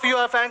many of you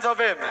are fans of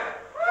him?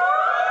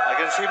 I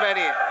can see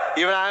many.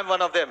 Even I am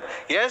one of them.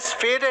 Yes,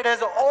 Faded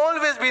has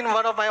always been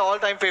one of my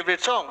all-time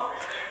favorite songs.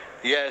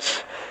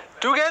 Yes.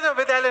 Together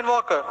with Alan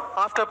Walker,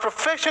 after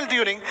professional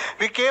tuning,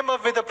 we came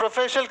up with a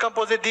professional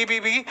composite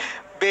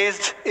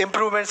DBB-based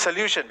improvement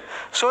solution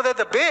so that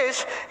the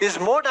bass is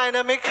more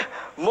dynamic,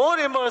 more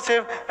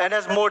immersive, and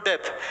has more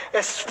depth,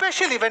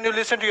 especially when you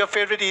listen to your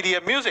favorite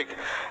EDM music.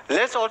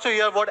 Let's also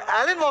hear what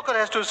Alan Walker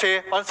has to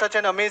say on such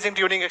an amazing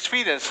tuning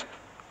experience.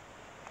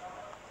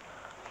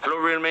 Hello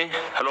Realme,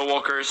 hello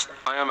Walkers,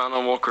 I am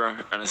Alan Walker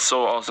and it's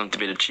so awesome to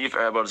be the Chief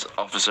Airbuds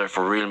Officer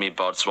for Realme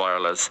Buds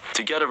Wireless.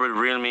 Together with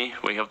Realme,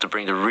 we hope to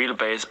bring the real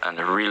bass and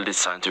the real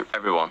design to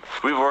everyone.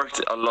 We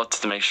worked a lot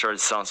to make sure it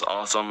sounds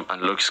awesome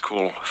and looks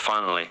cool,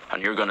 finally,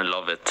 and you're gonna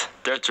love it.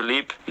 Dare to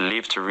leap,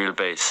 leap to real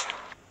bass.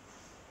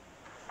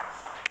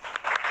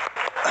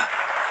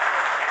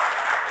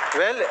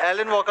 Well,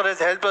 Alan Walker has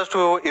helped us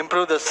to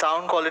improve the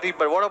sound quality,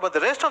 but what about the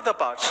rest of the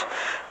parts?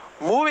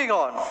 Moving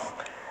on.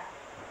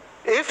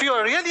 If you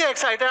are really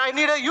excited, I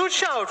need a huge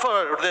shout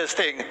for this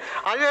thing.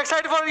 Are you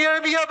excited for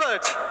Realme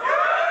earbuds?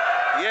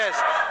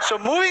 Yes. So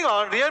moving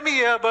on, Realme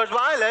earbuds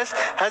Wireless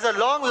has a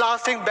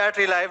long-lasting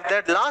battery life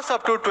that lasts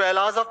up to 12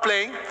 hours of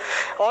playing.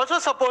 Also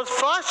supports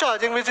fast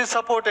charging, which is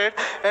supported,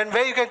 and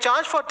where you can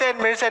charge for 10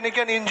 minutes and you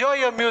can enjoy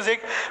your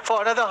music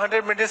for another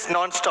 100 minutes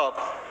non-stop.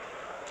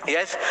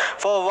 Yes.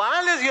 For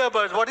wireless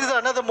earbuds, what is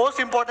another most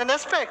important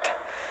aspect?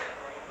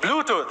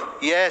 Bluetooth.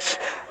 Yes.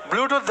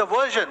 Bluetooth, the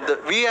version.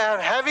 We are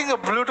having a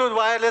Bluetooth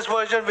wireless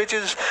version which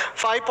is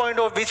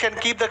 5.0, which can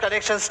keep the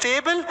connection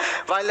stable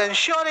while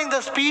ensuring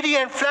the speedy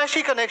and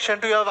flashy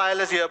connection to your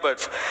wireless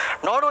earbuds.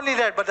 Not only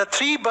that, but the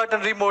 3-button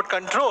remote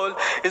control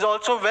is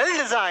also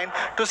well designed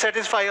to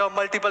satisfy your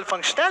multiple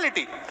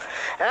functionality.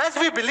 As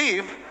we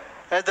believe,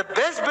 as the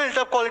best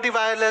built-up quality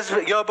wireless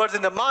earbuds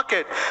in the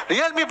market,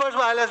 Realme Buds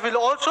Wireless will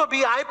also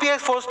be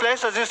IPX4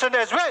 splash resistant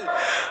as well,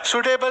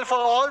 suitable for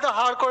all the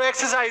hardcore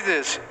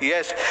exercises.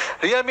 Yes,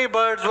 Realme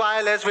Buds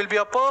Wireless will be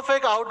a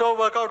perfect outdoor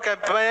workout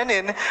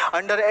companion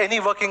under any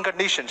working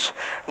conditions.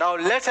 Now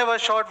let's have a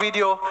short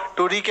video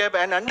to recap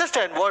and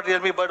understand what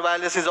Realme Buds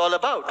Wireless is all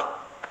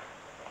about.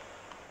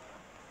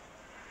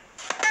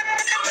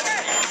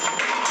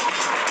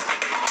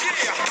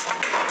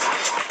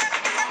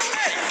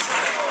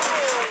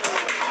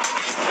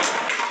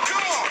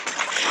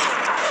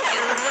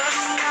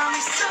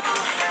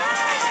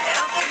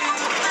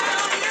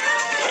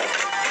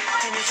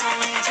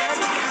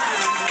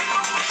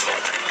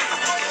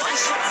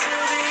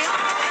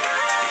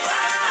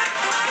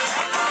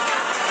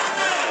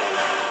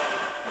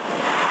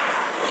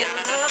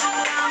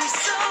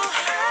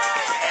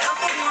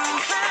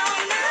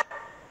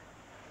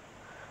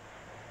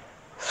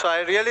 So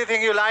I really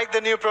think you like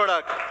the new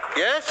product.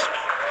 Yes?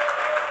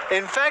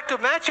 In fact, to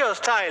match your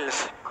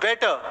styles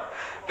better,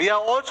 we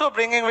are also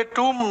bringing with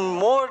 2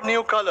 more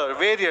new color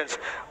variants.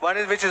 One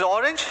is which is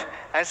orange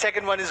and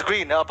second one is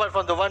green, apart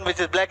from the one which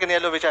is black and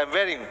yellow which I'm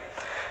wearing.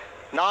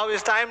 Now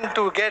it's time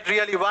to get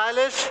really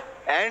wireless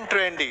and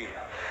trendy.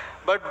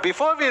 But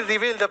before we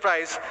reveal the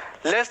price,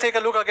 let's take a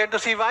look again to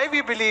see why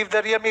we believe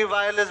the Realme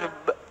wireless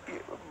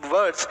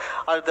buds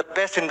are the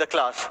best in the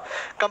class.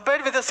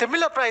 Compared with the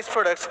similar price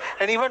products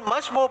and even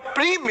much more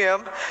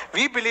premium,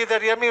 we believe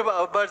that Realme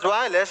Buds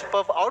Wireless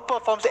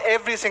outperforms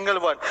every single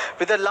one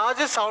with the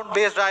largest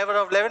sound-based driver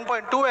of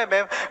 11.2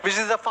 mm, which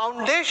is the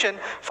foundation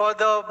for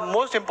the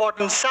most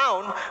important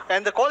sound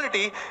and the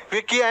quality,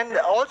 and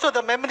also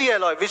the memory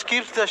alloy, which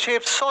keeps the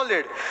shape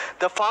solid,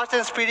 the fast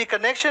and speedy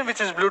connection,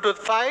 which is Bluetooth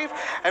 5,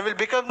 and will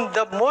become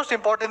the most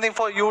important thing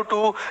for you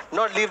to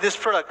not leave this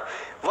product.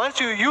 Once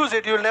you use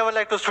it, you'll never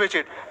like to switch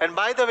it. And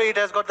by the way, it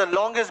has got the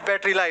longest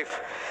battery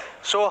life.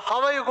 So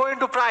how are you going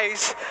to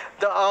price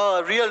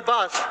the real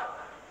bus?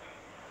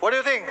 What do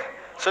you think?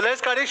 So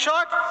let's cut it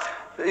short.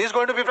 It's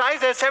going to be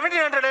priced at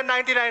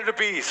 1,799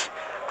 rupees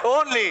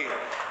only.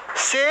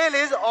 Sale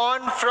is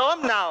on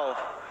from now.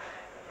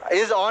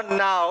 Is on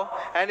now,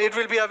 and it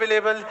will be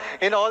available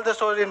in all the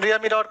stores in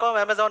realme.com,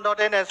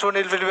 amazon.in, and soon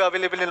it will be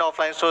available in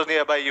offline stores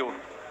nearby you.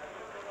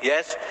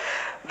 Yes,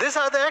 these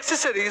are the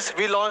accessories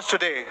we launched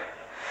today.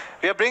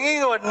 We are bringing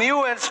you a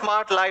new and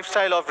smart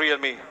lifestyle of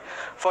Realme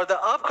for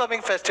the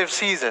upcoming festive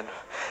season.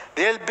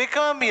 They'll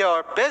become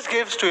your best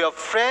gifts to your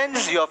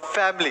friends, your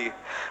family.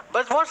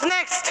 But what's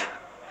next?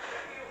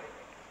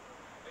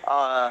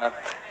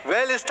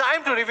 Well, it's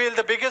time to reveal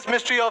the biggest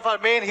mystery of our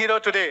main hero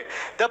today,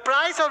 the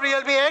price of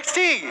Realme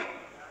XT.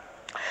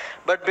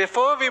 But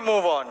before we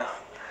move on,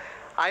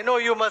 I know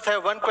you must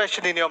have one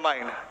question in your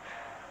mind.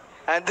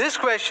 And this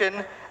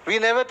question, we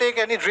never take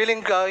any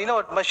drilling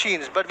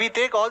machines, but we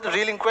take all the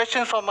drilling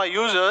questions from our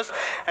users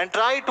and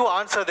try to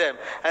answer them.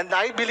 And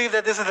I believe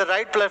that this is the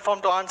right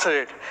platform to answer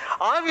it.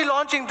 Are we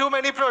launching too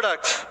many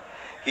products?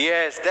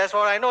 Yes, that's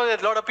what I know,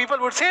 that a lot of people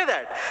would say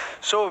that.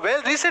 So,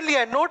 well, recently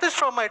I noticed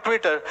from my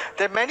Twitter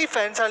that many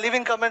fans are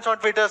leaving comments on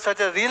Twitter such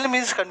as Realme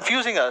is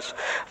confusing us.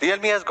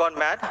 Realme has gone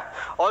mad.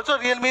 Also,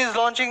 Realme is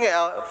launching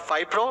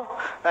 5 Pro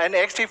and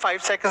XT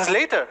 5 seconds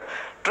later.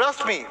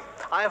 Trust me,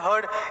 I've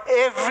heard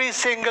every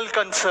single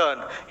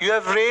concern you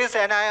have raised,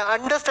 and I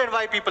understand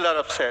why people are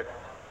upset.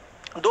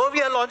 Though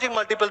we are launching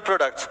multiple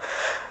products,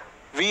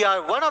 we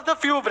are one of the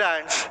few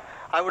brands,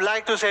 I would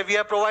like to say, we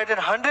have provided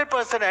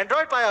 100%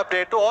 Android Pie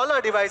update to all our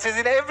devices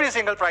in every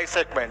single price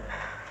segment.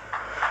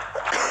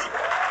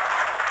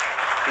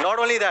 Not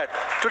only that,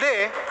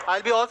 today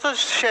I'll be also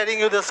sharing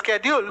you the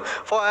schedule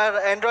for our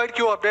Android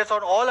Q updates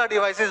on all our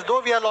devices,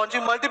 though we are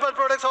launching multiple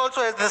products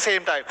also at the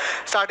same time,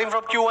 starting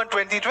from Q1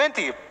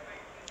 2020.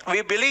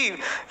 We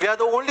believe we are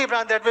the only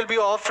brand that will be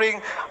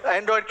offering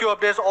Android Q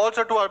updates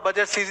also to our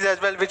budget series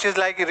as well, which is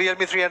like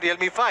Realme 3 and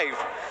Realme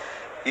 5.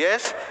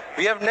 Yes,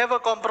 we have never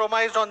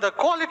compromised on the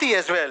quality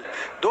as well.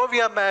 Though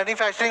we are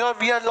manufacturing or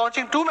we are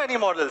launching too many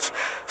models.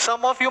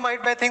 Some of you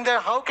might think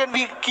that how can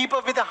we keep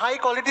up with the high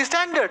quality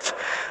standards?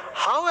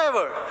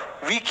 However,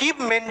 we keep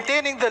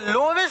maintaining the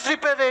lowest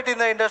repair rate in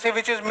the industry,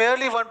 which is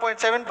merely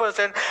 1.7%,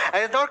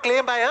 and it's not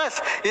claimed by us.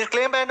 It's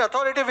claimed by an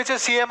authority which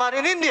is CMR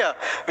in India.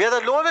 We are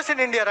the lowest in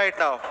India right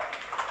now.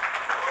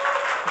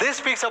 This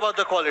speaks about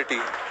the quality.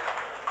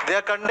 They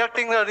are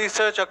conducting the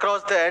research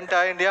across the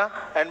entire India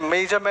and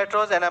major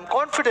metros, and I'm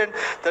confident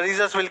the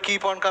results will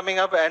keep on coming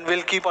up and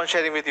we'll keep on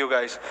sharing with you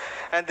guys.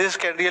 And this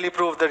can really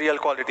prove the real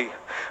quality.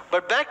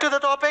 But back to the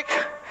topic.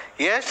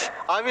 Yes,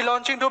 are we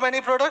launching too many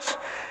products?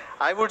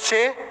 I would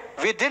say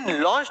we didn't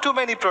launch too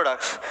many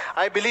products.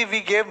 I believe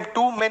we gave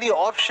too many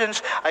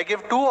options. I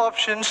gave 2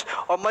 options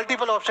or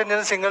multiple options in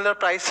a singular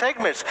price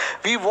segments.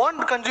 We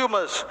want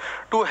consumers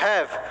to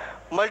have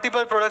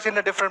multiple products in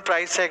the different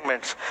price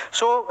segments.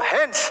 So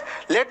hence,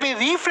 let me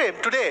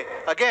reframe today,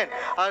 again,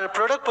 our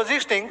product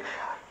positioning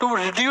to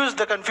reduce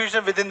the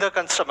confusion within the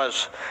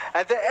customers.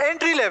 At the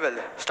entry level,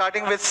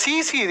 starting with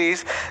C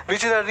series,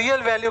 which is a real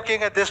value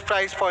king at this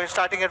price point,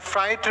 starting at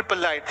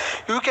 5,999,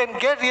 you can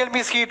get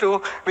Realme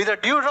C2 with a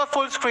dual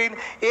full screen,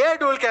 air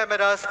dual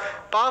cameras,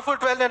 powerful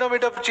 12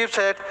 nanometer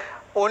chipset,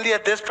 only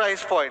at this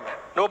price point.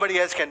 Nobody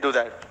else can do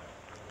that.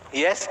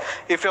 Yes,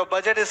 if your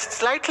budget is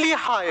slightly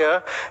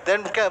higher,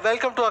 then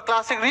welcome to a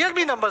classic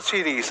Realme number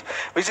series,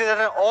 which is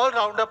an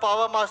all-rounder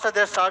power master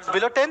that starts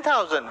below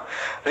 10,000.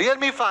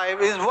 Realme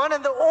 5 is one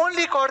and the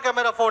only quad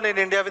camera phone in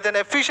India with an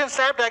efficient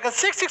Snapdragon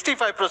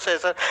 665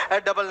 processor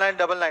at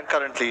 9999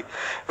 currently,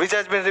 which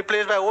has been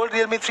replaced by old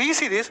Realme 3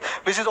 series,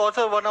 which is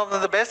also one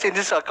of the best in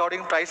this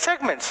according price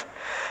segments.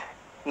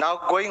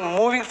 Now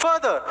moving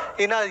further,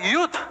 in our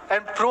Youth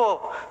and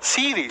Pro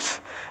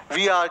series,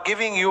 we are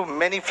giving you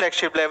many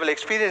flagship level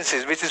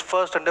experiences, which is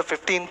first under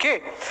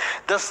 15K.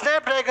 The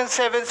Snapdragon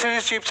 7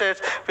 series chipsets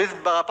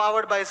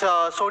powered by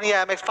Sony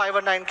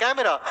IMX519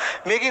 camera,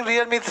 making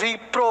Realme 3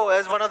 Pro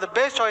as one of the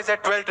best choice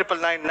at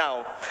 12,999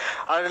 now.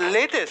 Our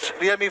latest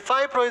Realme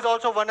 5 Pro is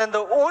also one and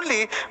the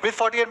only with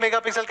 48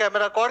 megapixel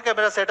camera, quad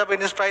camera setup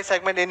in this price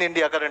segment in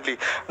India currently.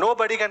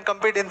 Nobody can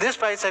compete in this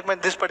price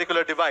segment, this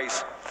particular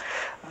device.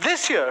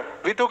 This year,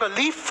 we took a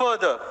leap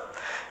further.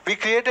 We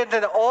created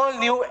an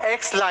all-new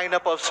X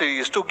lineup of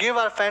series to give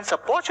our fans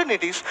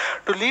opportunities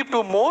to leap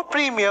to more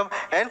premium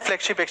and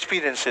flagship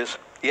experiences.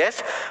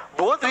 Yes,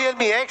 both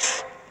Realme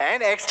X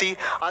and XT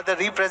are the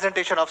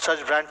representation of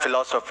such brand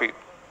philosophy.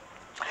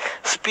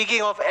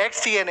 Speaking of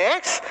XT and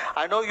X,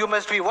 I know you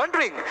must be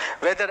wondering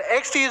whether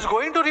XT is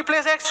going to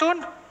replace X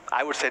soon.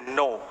 I would say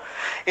no.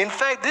 In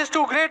fact, these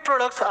 2 great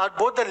products are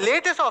both the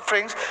latest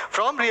offerings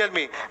from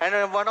Realme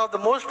and one of the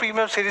most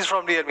premium series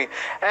from Realme.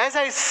 As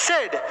I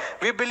said,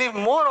 we believe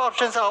more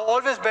options are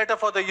always better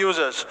for the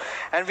users,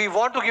 and we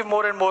want to give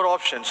more and more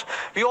options.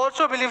 We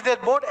also believe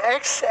that both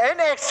X and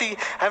XT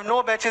have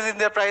no matches in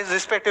their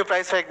respective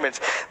price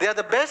segments. They are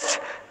the best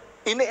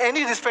in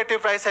any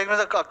respective price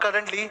segments are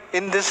currently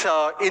in this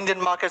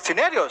Indian market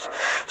scenarios.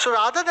 So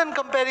rather than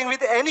comparing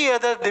with any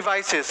other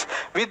devices,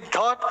 we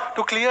thought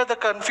to clear the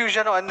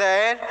confusion on the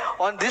air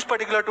on these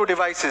particular two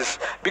devices,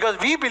 because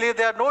we believe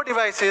there are no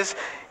devices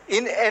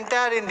in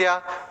entire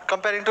India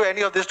comparing to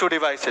any of these two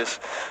devices.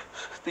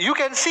 You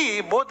can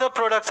see both the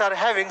products are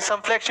having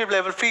some flagship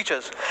level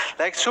features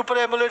like Super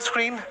AMOLED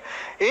screen,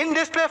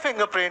 in-display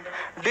fingerprint,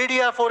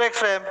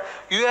 DDR4X RAM,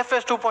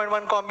 UFS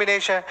 2.1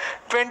 combination,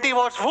 20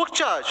 watts VOOC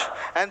charge,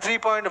 and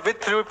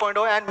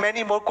 3.0 and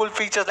many more cool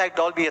features like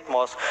Dolby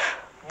Atmos.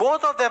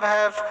 Both of them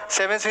have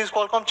 7 series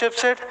Qualcomm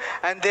chipset,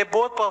 and they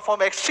both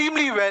perform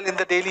extremely well in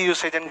the daily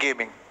usage and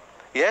gaming.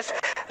 Yes,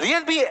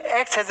 Realme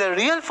X has a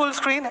real full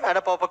screen and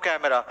a pop-up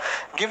camera,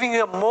 giving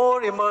you a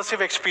more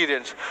immersive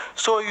experience.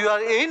 So you are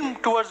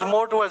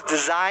more towards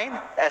design,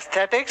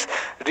 aesthetics.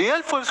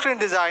 Real full screen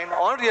design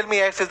on Realme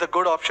X is the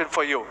good option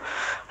for you.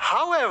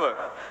 However,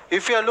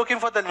 if you are looking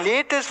for the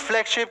latest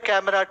flagship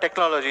camera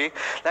technology,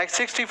 like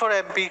 64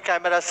 MP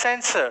camera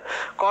sensor,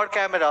 quad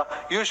camera,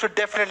 you should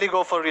definitely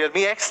go for Realme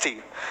XT.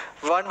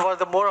 One was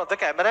the more of the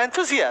camera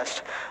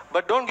enthusiast.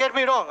 But don't get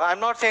me wrong,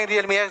 I'm not saying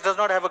Realme X does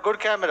not have a good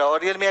camera or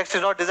Realme X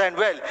is not designed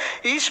well.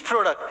 Each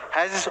product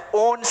has its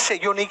own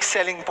unique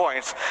selling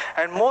points,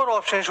 and more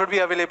options should be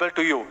available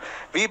to you.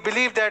 We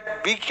believe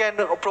that we can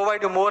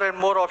provide you more and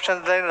more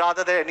options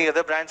rather than any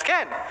other brands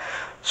can.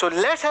 So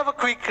let's have a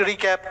quick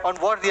recap on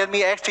what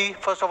Realme XT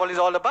first of all is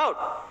all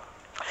about.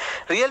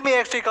 Realme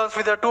XT comes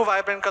with the two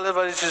vibrant colors,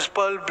 which is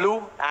pearl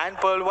blue and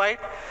pearl white.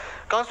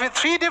 Comes with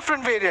 3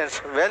 different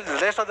variants. Well, the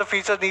rest of the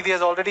features Nidhi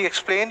has already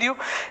explained you.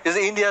 Is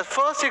India's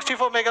first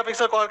 64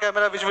 megapixel quad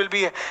camera, which will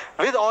be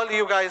with all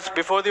you guys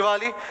before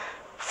Diwali.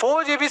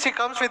 4GB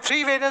comes with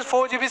 3 variants,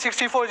 4GB,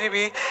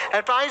 64GB,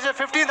 and priced at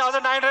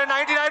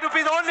 15,999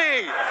 rupees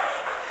only.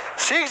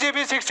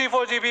 6GB,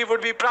 64GB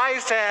would be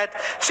priced at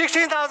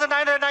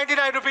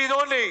 16,999 rupees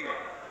only.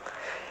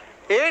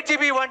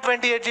 8GB,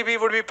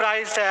 128GB would be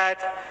priced at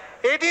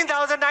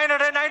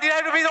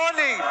 18,999 rupees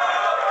only.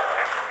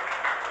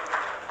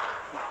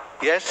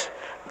 Yes,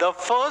 the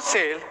first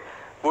sale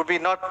would be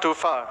not too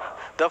far.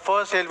 The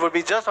first sale would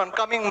be just on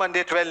coming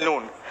Monday, 12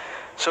 noon.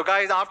 So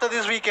guys, after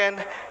this weekend,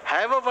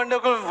 have a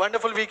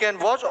wonderful weekend.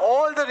 Watch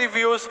all the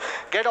reviews,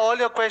 get all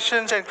your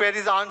questions and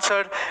queries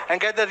answered, and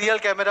get the real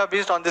camera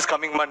based on this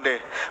coming Monday.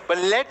 But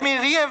let me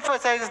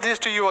re-emphasize this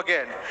to you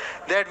again,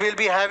 that we'll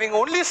be having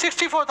only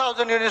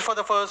 64,000 units for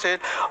the first sale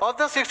of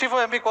the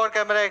 64 MP quad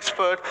camera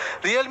expert,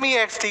 Realme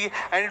XT,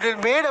 and it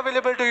will be made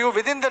available to you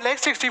within the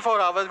next 64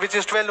 hours, which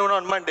is 12 noon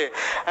on Monday.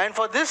 And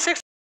for this